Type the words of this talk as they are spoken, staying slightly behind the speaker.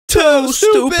two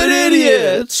stupid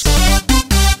idiots.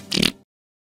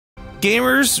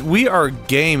 Gamers, we are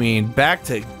gaming. Back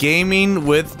to gaming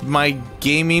with my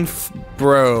gaming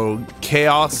bro,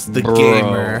 Chaos the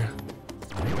Gamer.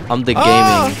 I'm the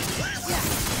gaming.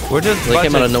 We're just they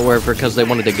came out of nowhere because they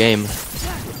wanted a game.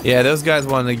 Yeah, those guys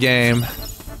wanted a game.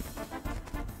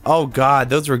 Oh god,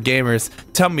 those were gamers.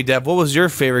 Tell me, Dev, what was your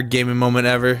favorite gaming moment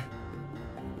ever?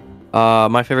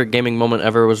 My favorite gaming moment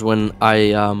ever was when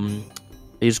I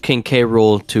used King K.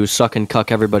 Rool to suck and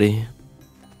cuck everybody.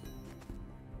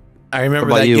 I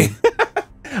remember that game.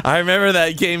 I remember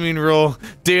that gaming rule.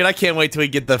 Dude, I can't wait till we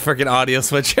get the freaking audio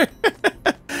switcher.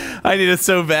 I need it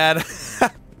so bad.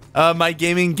 My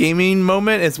gaming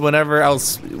moment is whenever I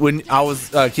was King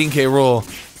K. Rool,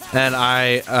 and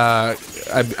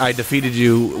I defeated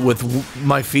you with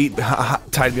my feet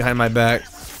tied behind my back.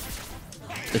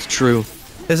 It's true.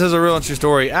 This is a real interesting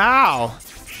story. Ow!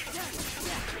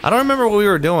 I don't remember what we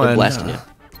were doing. They're blasting you.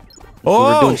 We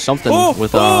were doing something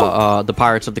with the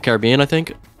Pirates of the Caribbean, I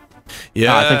think.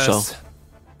 Yeah, I think so.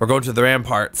 We're going to the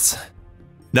ramparts.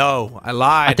 No, I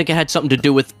lied. I think it had something to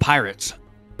do with pirates.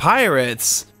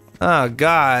 Pirates? Oh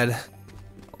god.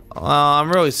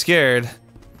 I'm really scared.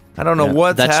 I don't know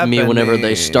what's happening. That's me whenever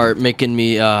they start making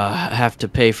me have to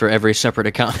pay for every separate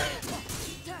account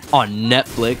on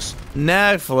Netflix.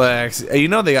 Netflix. You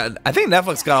know I think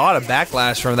Netflix got a lot of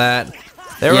backlash from that.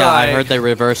 They were I heard they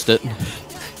reversed it.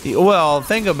 Well,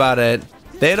 think about it.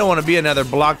 They don't want to be another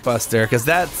Blockbuster because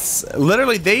that's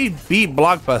literally they beat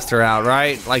Blockbuster out,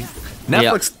 right? Like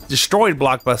Netflix destroyed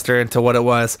Blockbuster into what it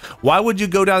was. Why would you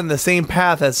go down the same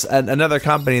path as another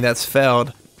company that's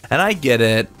failed? And I get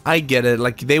it.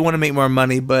 Like they want to make more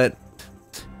money, but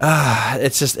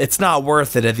it's not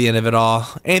worth it at the end of it all.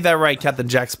 Ain't that right, Captain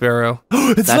Jack Sparrow?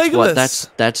 It's Legolas.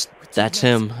 That's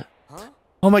him.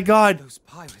 Oh my god.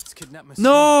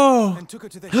 No.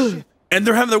 And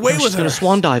they're having their way with her. She's gonna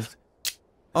swan dive.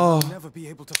 Oh.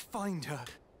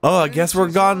 Oh, I guess we're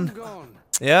gone.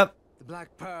 Yep. The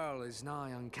Black Pearl is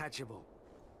nigh uncatchable.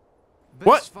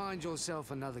 What? Best find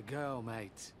yourself another girl,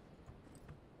 mate.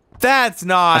 That's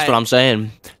not. That's what I'm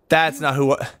saying. That's not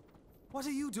who. What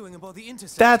are you doing about the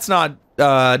intercept? That's not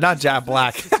Jack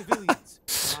Black.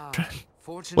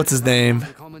 What's his name?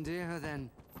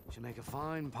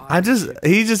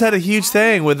 He just had a huge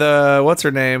thing with what's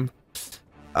her name?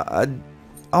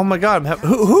 Oh my god,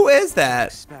 who is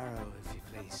that?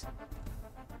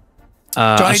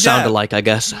 Johnny sound alike, I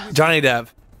guess. Johnny Depp.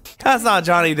 That's not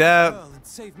Johnny Depp.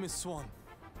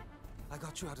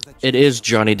 It is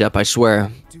Johnny Depp, I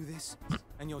swear.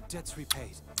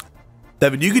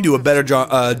 Devin, you could do a better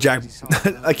Jack.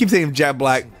 I keep saying Jack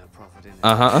Black.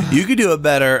 You could do a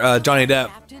better Johnny Depp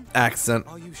accent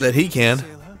that he can.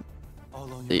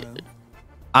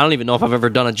 I don't even know if I've ever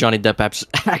done a Johnny Depp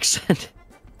accent.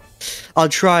 I'll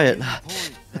try it.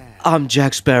 I'm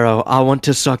Jack Sparrow. I want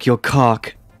to suck your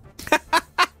cock.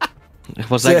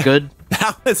 Was that good?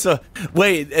 That was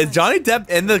wait, is Johnny Depp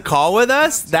in the call with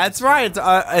us? That's right.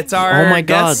 It's our oh my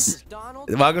guest. God.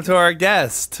 Welcome to our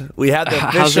guest. We have the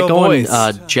official How's it going,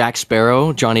 voice. Jack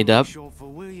Sparrow, Johnny Depp?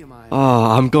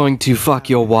 Oh, I'm going to fuck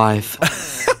your wife.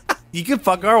 You can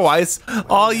fuck our wives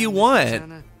all you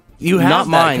want. You have not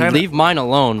mine. Leave mine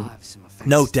alone.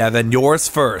 No, Devin, yours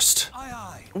first.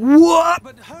 What?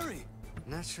 But hurry.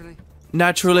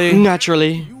 Naturally.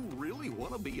 You really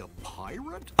want to be a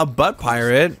pirate? A butt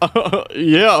pirate?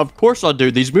 Yeah, of course I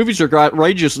do. These movies are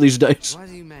outrageous these days. What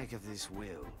do you make of this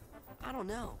Will? I don't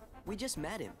know. We just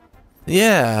met him.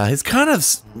 Yeah, he's kind of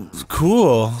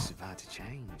cool. It's about to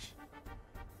change.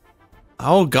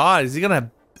 Oh god, is he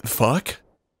gonna fuck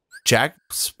Jack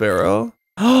Sparrow?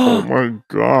 Oh my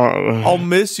god. I'll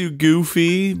miss you,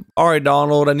 Goofy. Alright,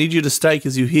 Donald, I need you to stay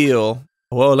because you heal.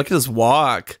 Whoa, look at this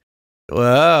walk.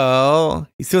 Whoa,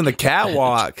 he's doing the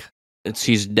catwalk.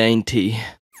 He's dainty.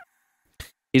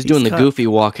 He's doing the Goofy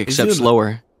walk, except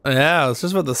slower. Yeah, I was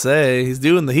just about to say,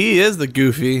 he is the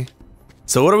Goofy.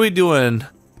 So what are we doing?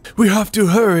 We have to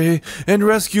hurry and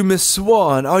rescue Miss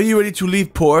Swan. Are you ready to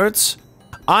leave port?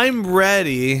 I'm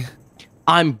ready.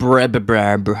 I'm brave.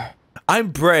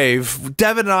 I'm brave.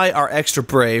 Devin and I are extra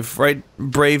brave, right?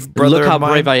 Brave brother. Look how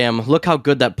brave I am. Look how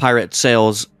good that pirate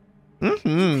sails.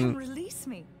 Mm-hmm. Release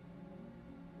me.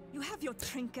 You have your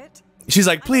trinket. She's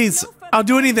like, please, I'll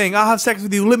do anything. I'll have sex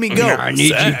with you. Let me go. I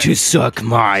need you to suck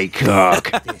my cock.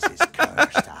 This is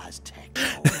cursed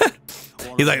Aztec.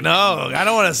 He's like, no, I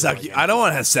don't want to suck you. I don't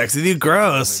want to have sex with you.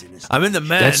 Gross. I'm in the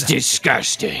men. That's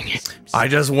disgusting. I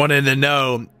just wanted to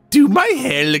know, do my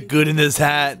hair look good in this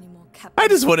hat? I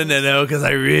just wanted to know because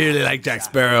I really like Jack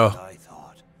Sparrow.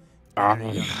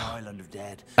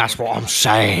 That's what I'm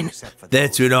saying.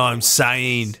 That's what I'm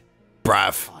saying.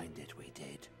 Bruv. Find it, we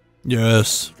did.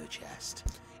 Yes. The chest.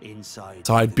 Inside.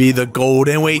 So I'd be the gold,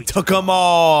 and we took them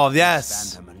all.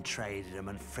 Yes. Spanned them and traded them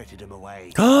and fritted them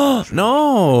away.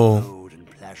 No. Food and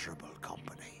pleasurable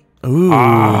company. Ooh.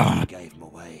 We gave them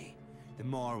away. The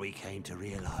more we came to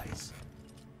realize,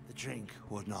 the drink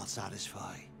would not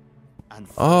satisfy, and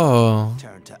food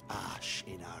turned to ash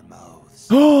in our mouths.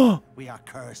 We are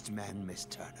cursed men, Miss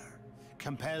Turner.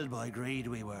 Compelled by greed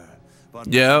we were, but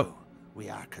now we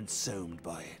are consumed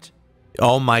by it.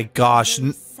 Oh my gosh.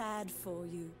 Very sad for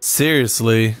you.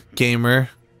 Seriously, gamer.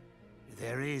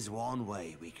 There is one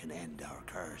way we can end our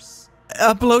curse.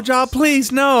 A blowjob,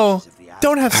 please, no.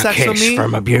 Don't have sex with me.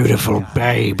 From a beautiful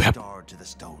babe. Restored to the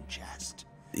stone chest.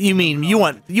 You mean you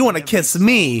want to kiss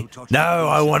me? No,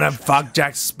 I want to fuck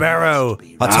Jack Sparrow.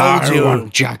 I told you.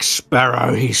 Jack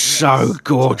Sparrow, he's so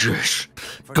gorgeous.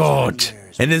 God,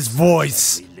 and his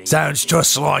voice sounds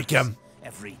just like him.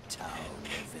 Every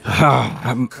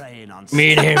town. Preying on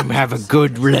Me and him have a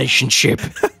good relationship.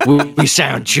 We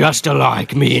sound just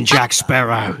alike, me and Jack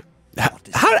Sparrow.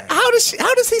 How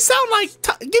does he sound like?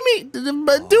 Give me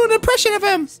do an impression of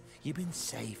him. You've been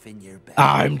safe in your bed.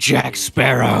 I'm Jack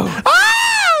Sparrow.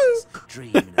 Oh!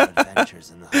 Dreaming of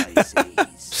adventures in the high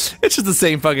seas. It's just the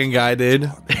same fucking guy, dude.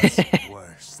 Torments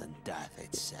worse than death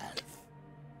itself.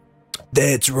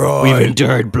 That's right. We've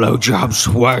endured blowjobs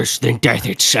worse than death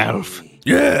itself.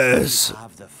 Yes.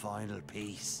 Have the final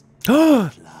piece.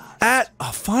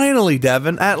 Finally,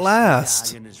 Devin, at The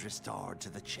last. medallion is restored to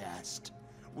the chest.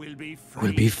 We'll be free.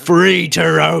 We'll be free to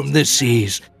roam the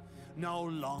seas No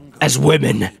longer as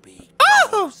women. be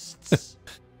ghosts.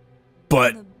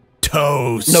 But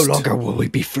toast. No longer will we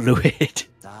be fluid.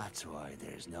 That's why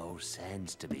there's no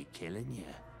sense to be killing you.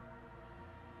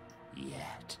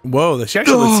 Yet. Whoa, she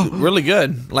actually looks really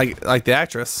good. Like the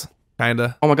actress,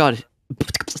 kinda. Oh my god.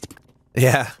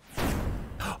 Yeah.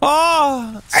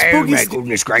 Oh, spooky.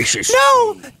 Goodness gracious.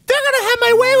 No, they're gonna have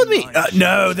my way with me.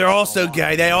 No, they're also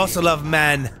gay. They also love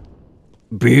men.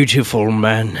 Beautiful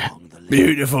man.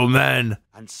 Beautiful men.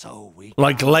 And so we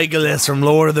Like Legolas from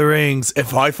Lord of the Rings.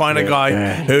 If I find a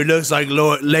guy who looks like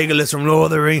Legolas from Lord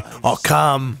of the Rings, I'll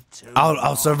come.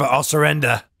 I'll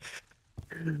surrender.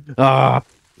 you'd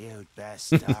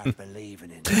best start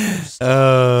believing in ghosts,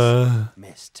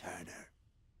 Miss Turner.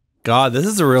 God, this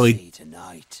is a really, See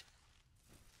tonight.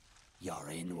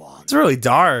 You're in one. it's really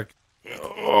dark.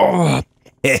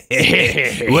 What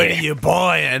are you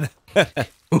buying?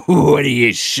 What are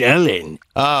you selling?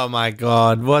 Oh my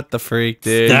God, what the freak,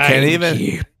 dude? You can't even.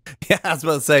 you. Yeah, I was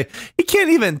about to say, you can't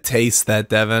even taste that,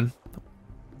 Devin.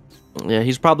 Yeah,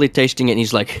 he's probably tasting it and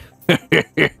he's like, All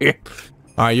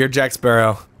right, you're Jack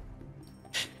Sparrow.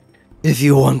 if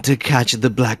you want to catch the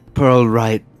Black Pearl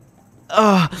right,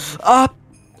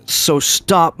 so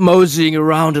stop moseying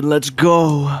around and let's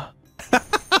go.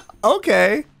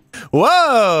 Okay.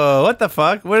 Whoa, what the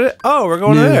fuck? Oh, we're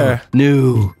going there.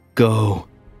 Go.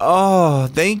 Oh,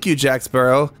 thank you, Jack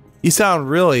Sparrow. You sound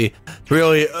really.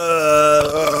 No,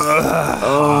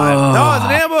 it's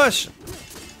an ambush.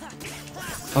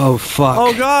 Oh, fuck.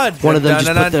 Oh, God. One of them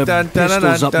just put their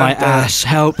pistols up my ass.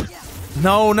 Help.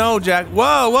 No, Jack.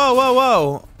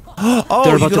 Whoa. Oh,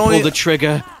 They're about to pull the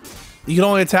trigger you can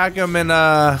only attack them in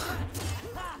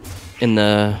in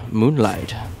the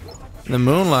moonlight. the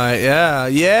moonlight.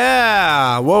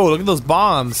 Yeah. Whoa, look at those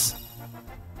bombs.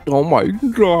 Oh my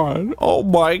god. Oh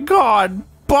my God,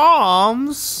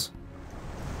 bombs.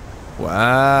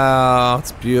 Wow,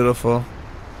 it's beautiful.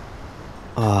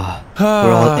 We're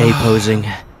all A-posing.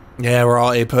 Yeah, we're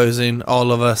all A-posing,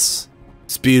 all of us.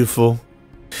 It's beautiful.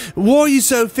 Why are you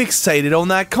so fixated on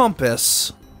that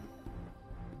compass?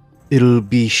 It'll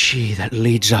be she that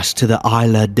leads us to the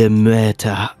Isla de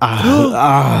Meta.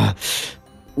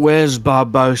 Where's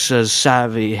Barbosa's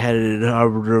savvy headed? How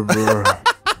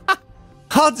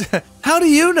do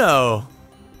you know?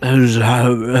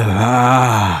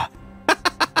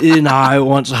 And I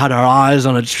once had our eyes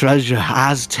on a treasure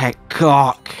Aztec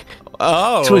cock.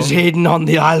 Oh. 'Twas hidden on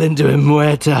the island of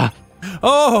Muerta.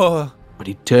 Oh, But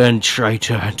he turned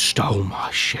traitor and stole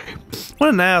my ship. what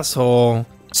an asshole.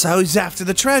 So he's after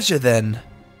the treasure then?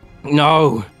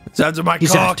 No, He's after my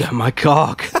he's cock. after my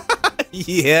cock.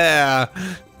 Yeah.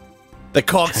 The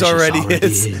cock's Treasure's already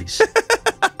his. his.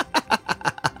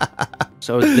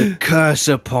 So is the curse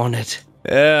upon it.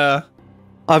 Yeah.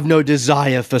 I've no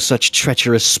desire for such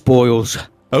treacherous spoils,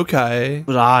 Okay.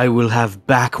 but I will have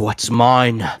back what's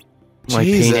mine. My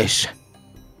Jesus. penis.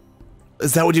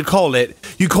 Is that what you call it?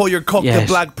 You call your cock the Yes.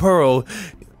 Black Pearl?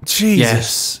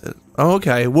 Jesus.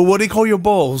 Okay. Well, what do you call your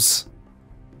balls?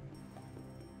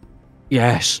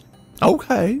 Yes.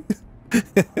 Okay.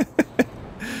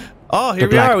 Oh, here The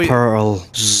we black are.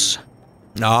 pearls.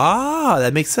 Ah,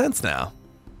 that makes sense now.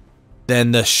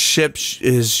 Then the ship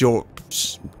is your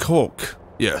cook.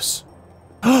 Yes.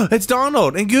 It's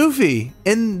Donald and Goofy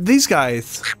and these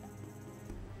guys.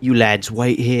 You lads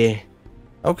wait here.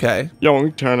 Okay.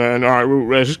 Young Tanner and I will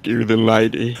rescue the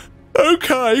lady.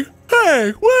 Okay.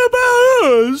 Hey, what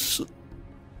about us?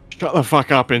 Shut the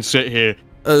fuck up and sit here.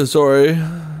 Sorry.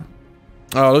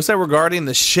 Oh, looks like we're guarding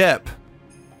the ship.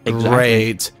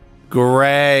 Exactly.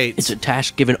 Great. It's a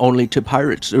task given only to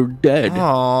pirates or dead.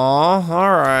 Aw,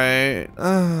 alright.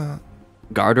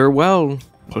 Guard her well,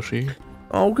 pussy.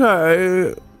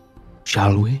 Okay.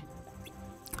 Shall we?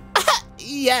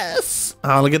 Yes.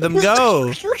 Oh, look at them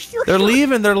go. They're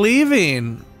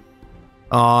leaving.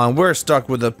 Oh, and we're stuck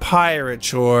with a pirate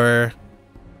chore.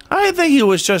 I think he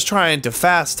was just trying to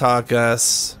fast talk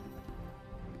us.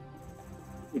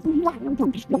 I don't know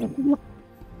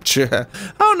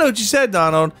what you said,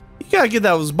 Donald. You gotta get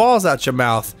those balls out your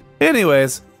mouth.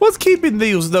 Anyways, what's keeping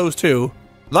those two?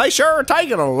 They sure are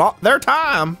taking a lot their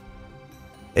time.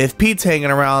 If Pete's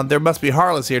hanging around, there must be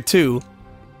Heartless here too.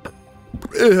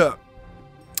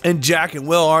 And Jack and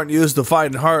Will aren't used to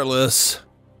fighting Heartless.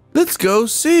 Let's go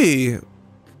see.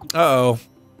 Uh-oh.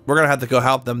 We're gonna have to go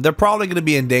help them. They're probably gonna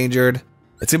be endangered.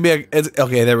 It's gonna be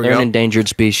okay, there we go. They're an endangered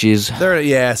species.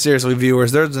 Yeah, seriously,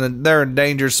 viewers. They're an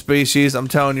endangered species. I'm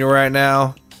telling you right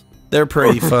now. They're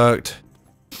pretty fucked.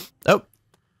 Oh.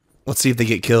 Let's see if they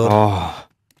get killed. Oh,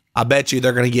 I bet you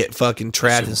they're gonna get fucking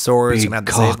trapped in swords. big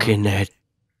cock in that.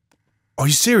 Are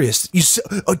you serious?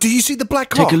 Do you see the black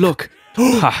cock? Take a look.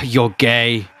 Ha, you're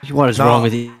gay. What is No, wrong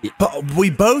with you? But we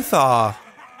both are.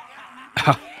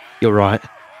 You're right.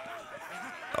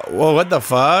 Well, what the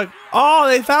fuck? Oh,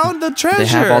 they found the treasure. They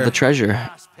have all the treasure.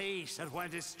 Last piece that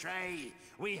went astray,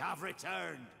 we have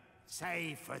returned.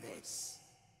 Save for this.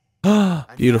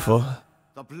 Beautiful. Now,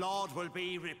 the blood will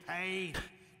be repaid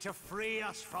to free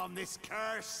us from this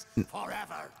curse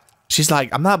forever. She's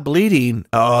like, I'm not bleeding.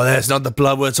 Oh, that's not the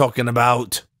blood we're talking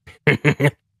about.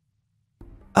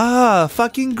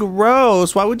 Fucking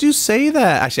gross. Why would you say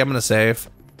that? Actually, I'm gonna save.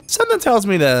 Something tells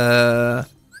me to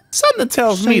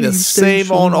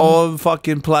save on all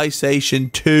fucking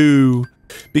PlayStation 2.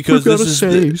 Because this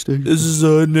is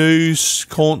a new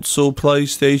console,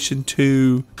 PlayStation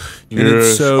 2. And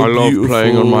it's so beautiful.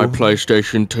 playing on my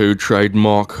PlayStation 2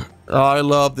 trademark. I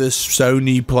love this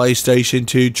Sony PlayStation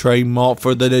 2 trademark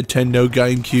for the Nintendo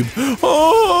GameCube.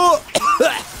 Oh!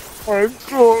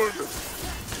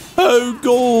 Oh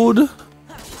god!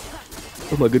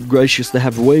 Oh my good gracious, they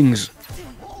have wings.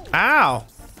 Ow!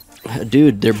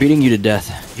 Dude, they're beating you to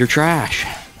death. You're trash.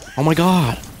 Oh my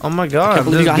god. Oh my god! I can't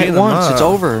believe you got hit once. It's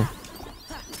over.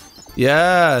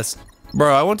 Yes,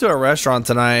 bro. I went to a restaurant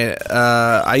tonight.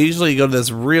 I usually go to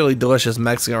this really delicious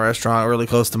Mexican restaurant really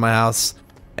close to my house,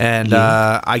 and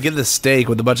I get this steak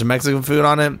with a bunch of Mexican food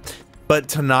on it. But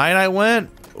tonight I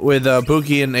went with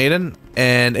Pookie and Aiden,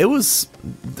 and it was.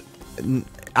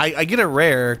 I get it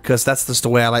rare because that's just the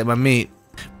way I like my meat.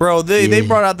 Bro, they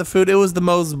brought out the food. It was the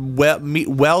most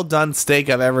well done steak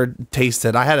I've ever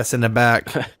tasted. I had to send it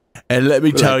back. And let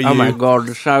me tell you. Oh my god,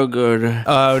 it's so good.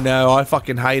 Oh no, I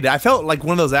fucking hate it. I felt like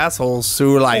one of those assholes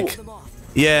who were like,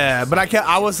 yeah, but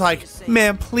I was like,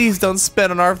 man, please don't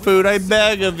spit on our food. I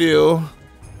beg of you.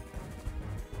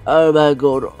 Oh my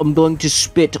god, I'm going to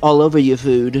spit all over your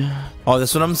food. Oh,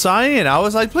 that's what I'm saying. I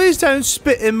was like, please don't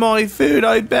spit in my food.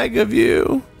 I beg of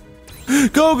you.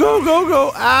 Go, go, go,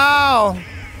 go. Ow.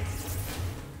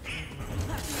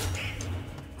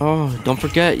 Oh, don't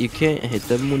forget, you can't hit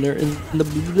them when they're in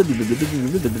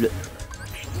the...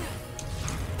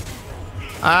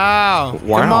 Ow.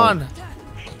 Wow. Come on.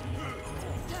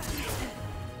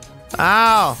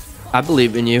 Ow. I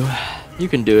believe in you. You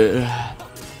can do it.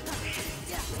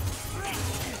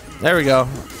 There we go.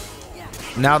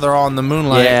 Now they're all in the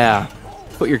moonlight. Yeah.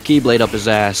 Put your keyblade up his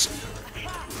ass.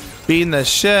 Beating the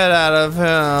shit out of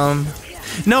him.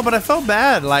 No, but I felt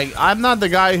bad. Like, I'm not the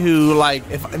guy who, like,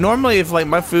 if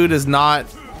my food is not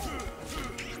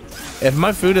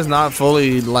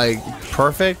fully, like,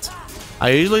 perfect, I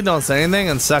usually don't say anything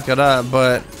and suck it up.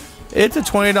 But it's a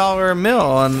 $20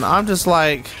 meal, and I'm just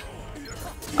like,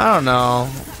 I don't know.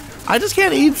 I just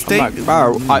can't eat steak.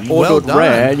 I ordered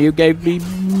rare, and you gave me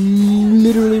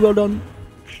literally well done.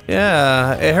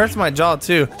 Yeah, it hurts my jaw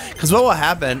too. Cause what will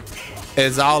happen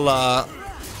is my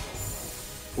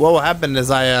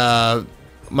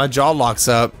jaw locks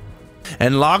up,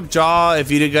 and lockjaw.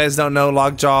 If you guys don't know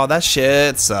lockjaw, that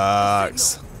shit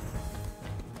sucks.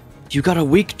 You got a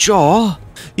weak jaw?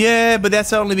 Yeah, but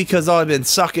that's only because I've been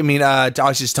sucking. I mean, I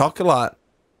just talk a lot.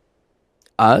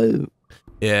 Oh.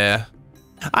 Yeah.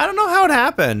 I don't know how it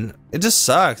happened. It just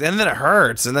sucks, and then it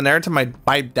hurts, and then every time I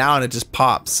bite down, it just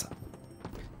pops.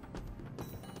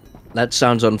 That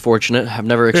sounds unfortunate. I've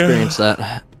never experienced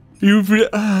that. You've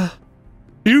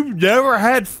never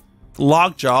had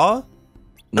lockjaw?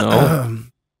 No.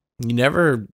 You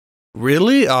never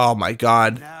really? Oh my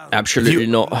god. Absolutely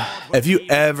not. If you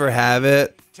ever have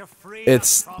it,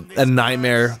 it's a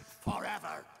nightmare.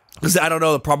 Because I don't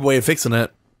know the proper way of fixing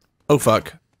it. Oh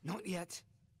fuck. Not yet.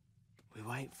 We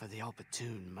wait for the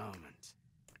opportune moment.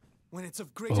 When it's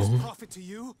of greatest profit to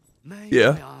you? May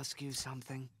Yeah. I ask you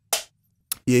something?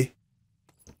 Yeah.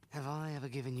 Have I ever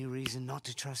given you reason not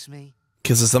to trust me?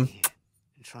 Kisses them. Yeah.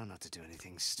 And try not to do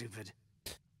anything stupid.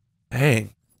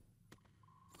 Hey.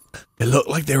 It looked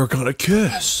like they were gonna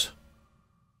kiss.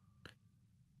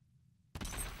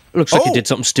 Looks like you did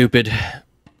something stupid.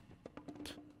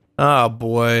 Oh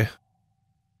boy.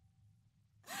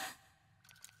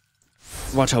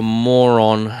 What a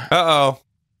moron. Uh-oh.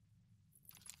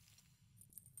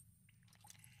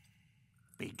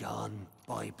 Begun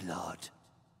by blood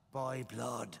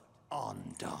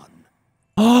undone.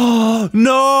 Oh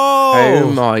no!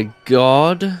 Oh my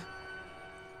god.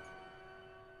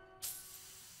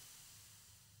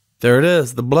 There it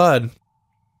is, the blood.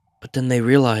 But then they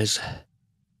realize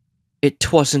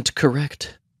it wasn't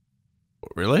correct.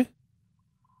 Really?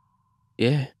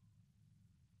 Yeah.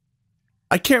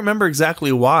 I can't remember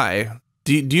exactly why.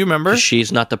 Do you remember?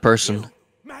 She's not the person.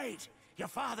 Mate,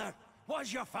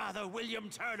 was your father William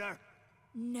Turner?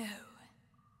 No.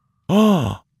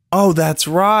 Oh, that's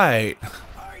right.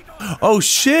 Oh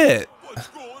shit.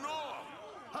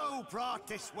 Who brought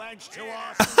this wench to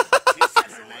us?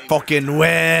 Fucking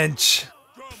wench.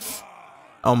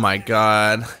 Oh my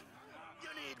god. You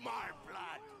need more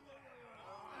blood.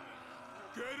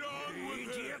 Get on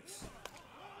with idiots.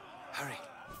 Hurry.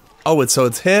 Oh, it's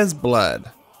his blood.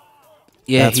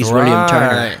 Yeah, That's he's right. William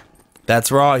Turner.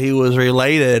 That's right, he was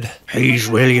related. He's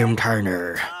William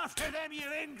Turner. After them, you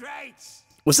ingrates.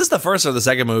 Was this the first or the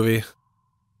second movie?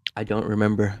 I don't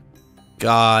remember.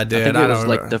 God, dude, I think it don't was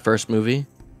like remember. the first movie.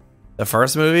 The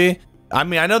first movie? I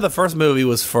mean, I know the first movie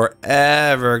was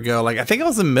forever ago. Like, I think I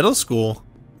was in middle school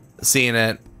seeing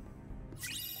it.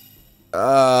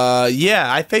 Yeah,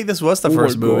 I think this was the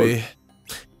first my God. movie.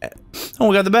 Oh,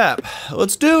 we got the map.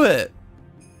 Let's do it.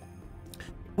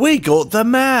 We got the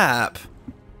map.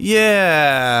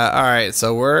 Yeah. All right,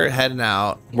 so we're heading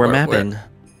out. We're mapping.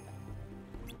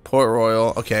 Port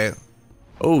Royal. Okay.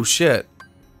 Oh shit.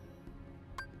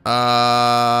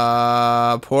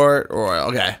 Port Royal.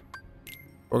 Okay.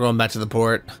 We're going back to the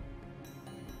port.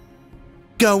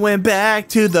 Going back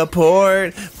to the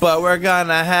port, but we're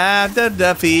gonna have to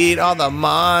defeat all the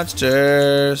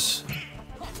monsters.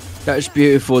 That's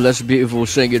beautiful. That's beautiful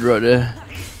singing right there.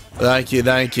 Thank you,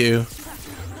 thank you.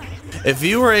 If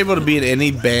you were able to be in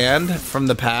any band from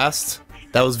the past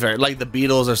that was very like the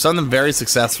Beatles or something very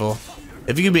successful,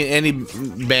 if you could be in any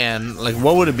band, like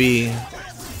what would it be?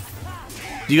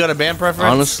 Do you got a band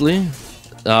preference? Honestly,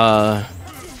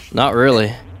 not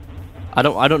really. I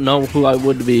don't know who I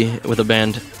would be with a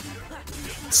band.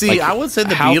 See, Like, I would say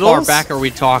the how Beatles. far back are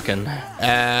we talking?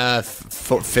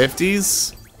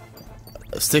 50s,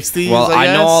 60s. Well, I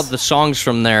know all guess? the songs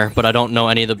from there, but I don't know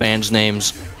any of the band's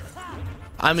names.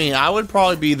 I mean, I would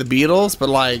probably be the Beatles, but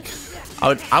like,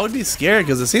 I would be scared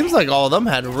because it seems like all of them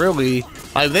had really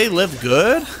like they lived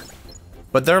good,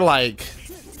 but they're like,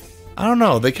 I don't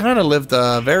know, they kind of lived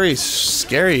a very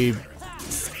scary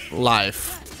life.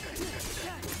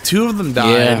 Two of them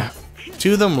died. Yeah.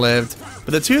 Two of them lived,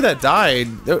 but the two that died,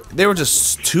 they were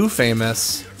just too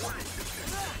famous,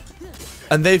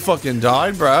 and they fucking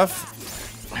died, bruv.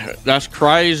 That's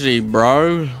crazy,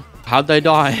 bro. How'd they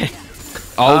die?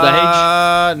 Old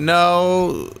age?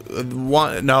 No,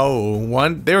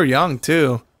 one. They were young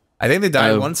too. I think they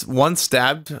died once. One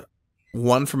stabbed,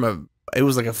 one from a. It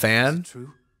was like a fan.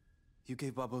 True. You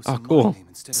gave Bobo Oh, some cool. money name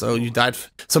instead So of you yours. died.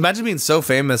 So imagine being so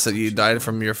famous that you died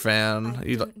from your fan. I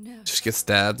You don't know. just get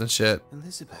stabbed and shit.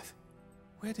 Elizabeth,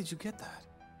 where did you get that?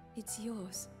 It's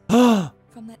yours. All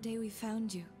From that day we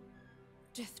found you,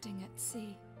 drifting at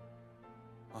sea.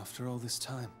 After all this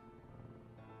time,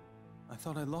 I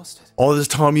thought I lost it. this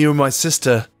time you were my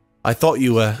sister. I thought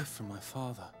you were. A gift from my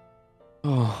father.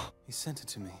 Oh, He sent it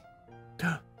to me.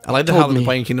 I like the Told how they're me.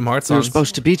 playing Kingdom Hearts we were songs.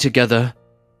 supposed to be together.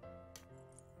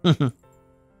 He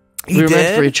We were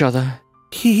meant for did? each other.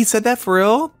 He said that for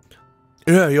real?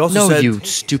 Yeah. He also No, said. you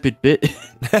stupid bit.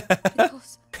 Because I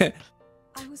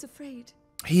was afraid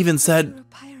He even you said were a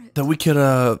pirate. that we could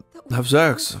That would have be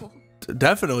sex. awful.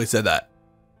 Definitely said that.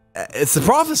 It's the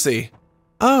prophecy.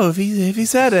 Oh, if he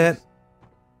said it.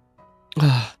 It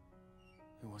I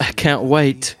wasn't can't what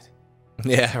wait.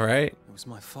 Yeah, right? It was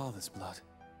my father's blood.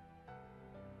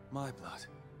 My blood.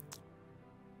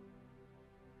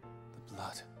 The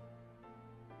blood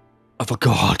Of a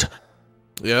god.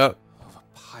 Yep. of a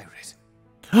pirate.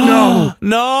 No!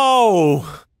 No!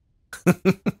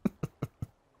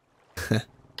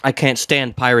 I can't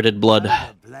stand pirated blood.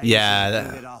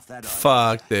 Yeah,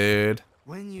 fuck, dude.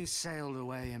 When you sailed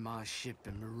away in my ship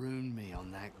and marooned me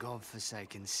on that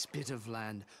godforsaken spit of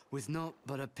land with naught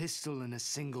but a pistol and a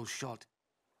single shot,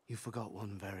 you forgot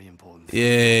one very important thing.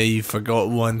 Yeah, you forgot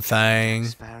one thing.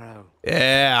 Sparrow.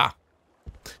 Yeah.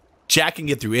 Jack can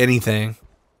get through anything.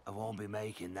 I won't be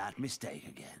making that mistake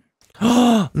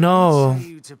again. No. Say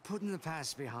you to putting the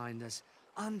past behind us,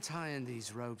 untying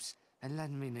these ropes, and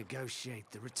letting me negotiate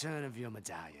the return of your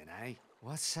medallion, eh?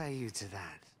 What say you to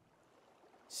that?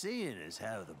 Seeing as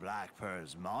how the Black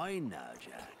Pearl's mine now,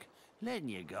 Jack, letting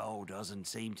you go doesn't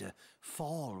seem to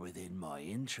fall within my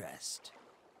interest.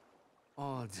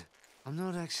 Odd. I'm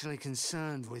not actually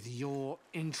concerned with your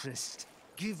interest.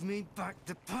 Give me back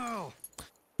the pearl.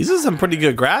 These are some pretty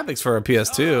good graphics for a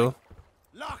PS2.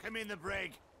 Lock him in the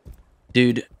brig.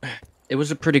 Dude, it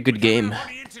was a pretty good game.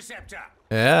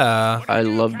 Yeah. I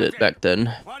loved it back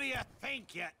then. What do you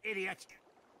think, you idiot?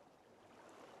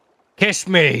 Kiss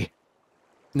me.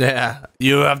 Yeah.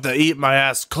 You have to eat my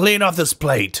ass clean off this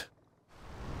plate.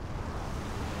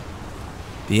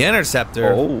 The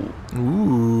Interceptor. Oh.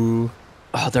 Ooh.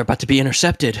 Oh, they're about to be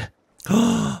intercepted.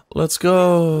 Let's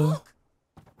go.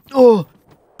 Oh.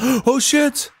 Oh,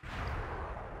 shit.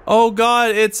 Oh,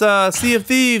 God. It's Sea of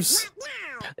Thieves.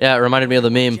 Yeah, it reminded me of the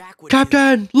meme. Jack would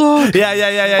Captain, look.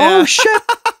 Yeah. Oh, shit.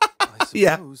 I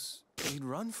Yeah. suppose he'd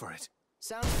run for it.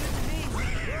 Sounds good to me.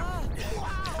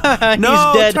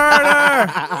 No, He's dead.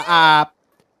 Turner.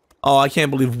 Oh, I can't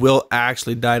believe Will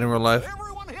actually died in real life.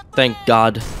 Thank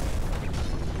God.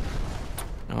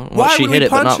 Oh, well, Why she would hit we it,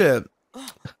 but punch not it?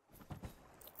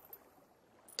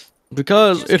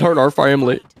 because it hurt our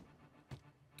family.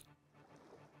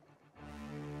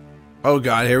 Oh,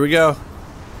 God. Here we go.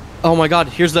 Oh my God!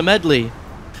 Here's the medley.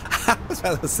 I was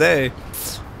about to say.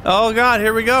 Oh, God.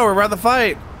 Here we go. We're about to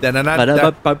fight. Oh,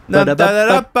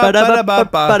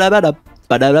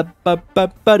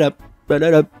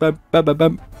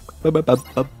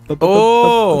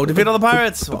 defeat all the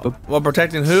pirates while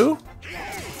protecting who?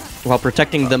 While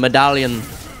protecting the medallion.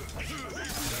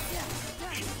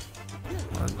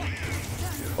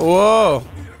 Whoa.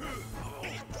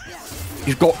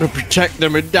 You've got to protect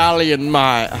the medallion,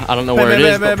 my. I don't know where it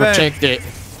is, but protect it.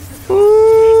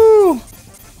 Woo. I'm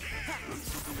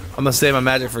gonna save my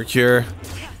magic for cure,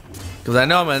 because I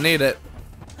know I'm gonna need it.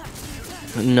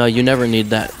 No, you never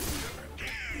need that.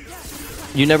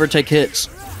 You never take hits.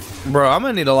 Bro, I'm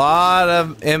gonna need a lot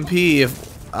of MP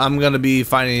if I'm gonna be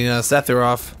fighting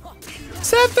Sephiroth.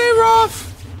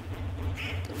 Sephiroth!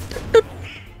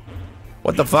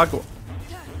 What the fuck?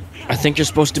 I think you're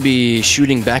supposed to be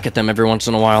shooting back at them every once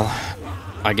in a while.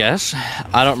 I guess.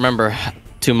 I don't remember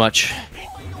too much.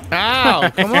 Ow!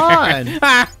 Come on!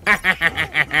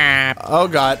 Oh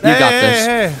God! You got this.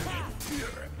 Hey.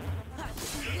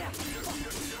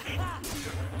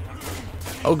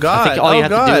 Oh God! I think all you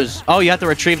have God. to do is. Oh, you have to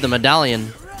retrieve the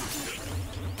medallion.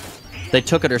 They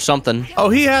took it or something. Oh,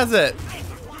 he has it.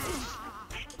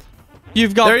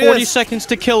 You've got There he 40 is. seconds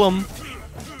to kill him.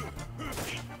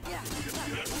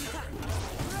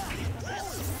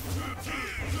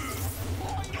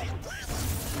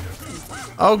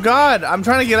 Oh God! I'm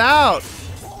trying to get out.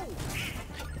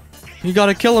 You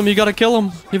gotta kill him. You gotta kill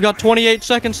him. You've got 28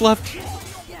 seconds left.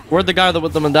 Where'd the guy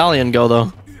with the medallion go,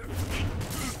 though?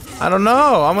 I don't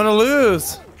know. I'm gonna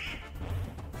lose.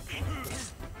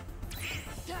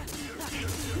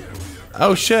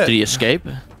 Oh shit! Did he escape?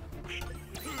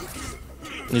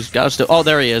 He's got to still. Oh,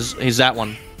 there he is. He's that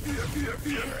one.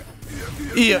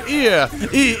 Yeah.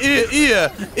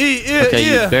 Okay,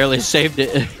 you barely saved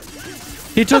it.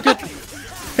 He took it.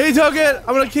 He took it.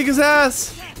 I'm gonna kick his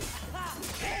ass.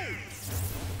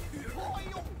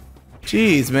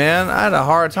 Jeez, man, I had a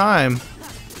hard time.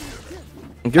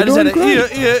 You're I just had doing to great.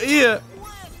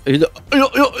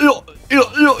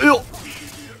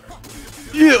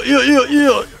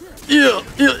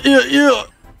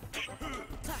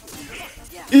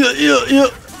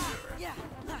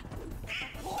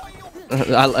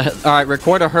 All right,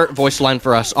 record a hurt voice line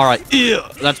for us. All right,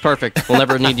 that's perfect. We'll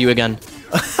never need you again.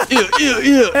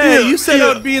 Hey, you said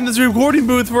I would be in this recording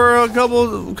booth for a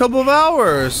couple of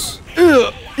hours.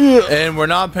 And we're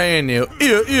not paying you.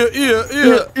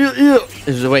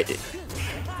 Wait.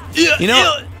 You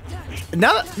know,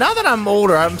 now that I'm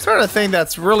older, I'm starting to think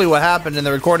that's really what happened in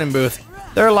the recording booth.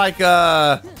 They're like,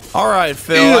 all right,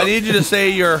 Phil, I need you to say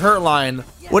your hurt line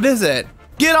What is it?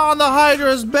 Get on the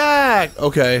Hydra's back.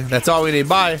 Okay, that's all we need.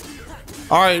 Bye.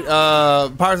 All right,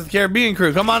 Pirates of the Caribbean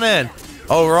crew, come on in.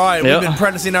 All right, we've been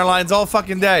apprenticing our lines all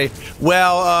fucking day.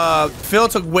 Well, Phil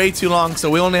took way too long, so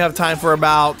we only have time for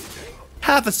about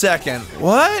half a second.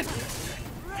 What?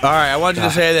 All right, I want you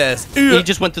to say this. He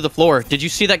just went through the floor. Did you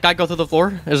see that guy go through the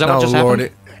floor? Is that what just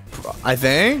happened? I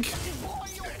think.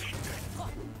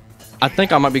 I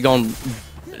think I might be going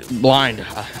blind.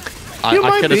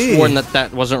 I could have sworn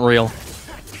that wasn't real.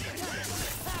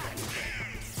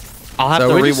 I'll have to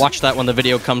rewatch that when the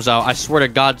video comes out. I swear to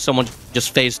God, someone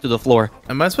just phased through the floor.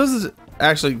 Am I supposed to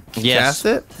actually cast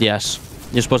it? Yes.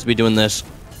 You're supposed to be doing this.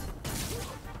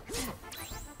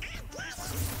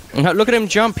 Look at him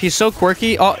jump. He's so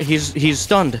quirky. Oh, he's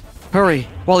stunned. Hurry,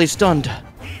 while he's stunned.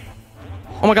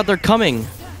 Oh my God, they're coming.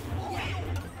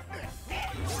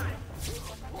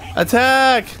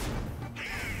 Attack!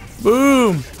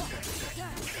 Boom!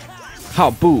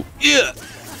 How boo? Yeah!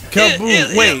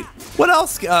 Kaboom! Wait, what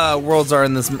else worlds are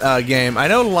in this game? I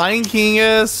know Lion King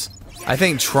is. I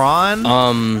think Tron.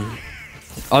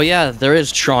 Oh yeah, there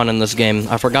is Tron in this game.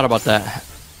 I forgot about that.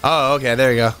 Oh, okay,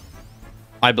 there you go.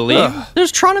 I believe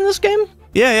there's Tron in this game.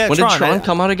 Yeah. When did Tron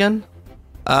come out again?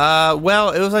 Well,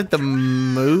 it was like the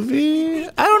movie.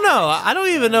 I don't know. I don't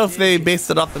even know if they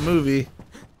based it off the movie.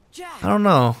 I don't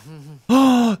know.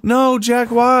 Oh no, Jack!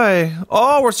 Why?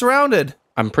 Oh, we're surrounded.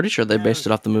 I'm pretty sure they based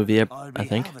it off the movie. I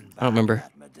think. I don't remember.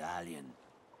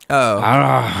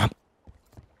 Oh.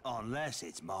 Unless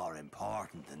it's more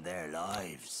important than their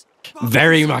lives.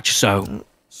 Very much so.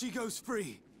 She goes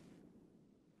free.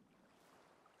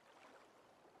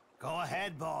 Go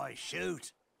ahead, boy.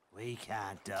 Shoot. We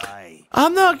can't die.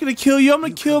 I'm not gonna kill you. I'm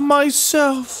gonna kill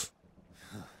myself.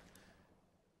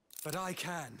 But I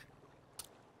can.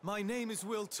 My name is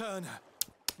Will Turner.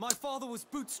 My father was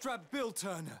Bootstrap Bill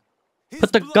Turner.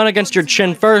 Put the gun against your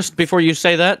chin first before you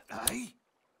say that.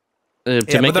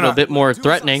 To make it a bit more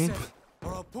threatening.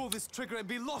 I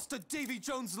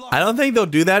don't think they'll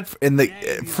do that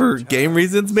for game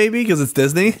reasons, maybe because it's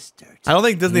Disney. I don't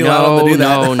think Disney allowed them to do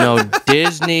that. No.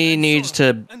 Disney needs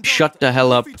to shut the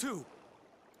hell up.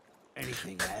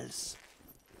 Anything else?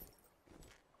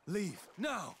 Leave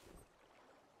now.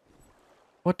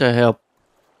 What the hell?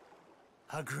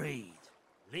 Agreed.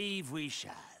 Leave we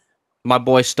shall. My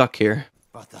boy's stuck here.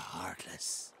 But the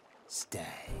heartless stay.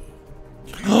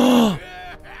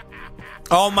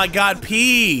 Oh my God,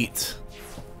 Pete!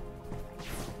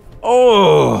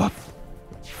 Oh!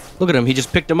 Look at him. He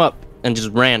just picked him up and just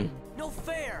ran. No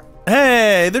fair.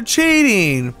 Hey, they're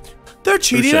cheating. They're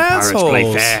cheating assholes.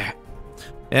 Play fair.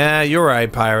 Yeah, you're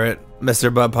right, pirate,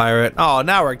 Mr. Bud Pirate. Oh,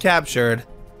 now we're captured.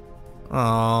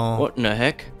 Oh. What in the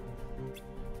heck?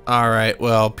 All right.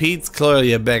 Well, Pete's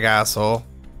clearly a big asshole.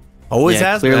 Always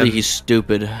has been. Clearly he's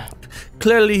stupid.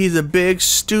 Clearly he's a big,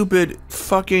 stupid,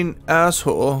 fucking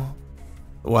asshole.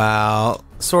 Wow,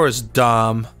 Sora's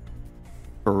dumb.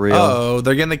 For real. Oh,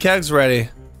 they're getting the kegs ready.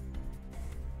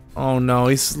 Oh no,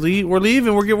 we're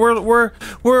leaving.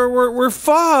 We're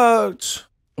fucked.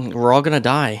 We're all gonna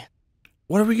die.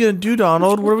 What are we gonna do,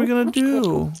 Donald? What are we gonna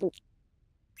do?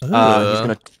 He's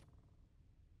gonna.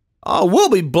 Oh, we'll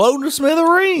be blown to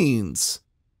smithereens.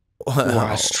 What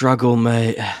a struggle,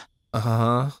 mate.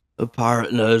 Uh-huh. A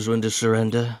pirate knows when to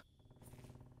surrender.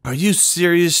 Are you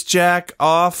serious, Jack?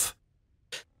 Off?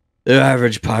 The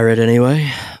average pirate,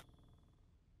 anyway.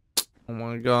 Oh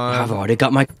my God. I've already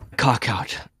got my cock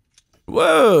out.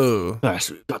 Whoa.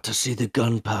 First, we've got to see the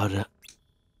gunpowder.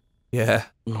 Yeah.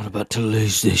 I'm not about to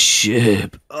lose this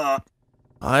ship. I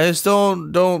just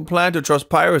don't plan to trust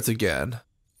pirates again.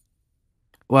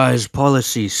 Wise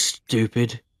policy,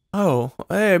 stupid. Oh,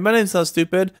 hey, my name's not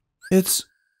stupid. It's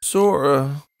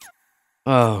Sora.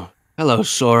 Oh, hello,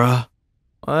 Sora.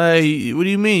 Hey, what do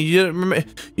you mean? You didn't remember?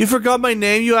 You forgot my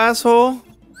name, you asshole?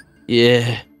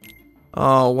 Yeah.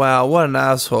 Oh, wow, what an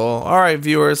asshole. Alright,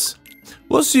 viewers.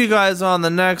 We'll see you guys on the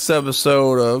next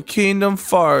episode of Kingdom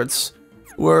Farts,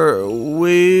 where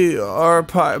we'll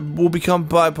become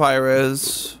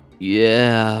pirates.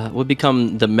 Yeah, we'll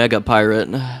become the mega pirate.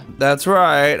 That's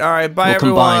right. Alright, bye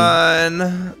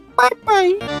everyone.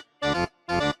 Bye-bye.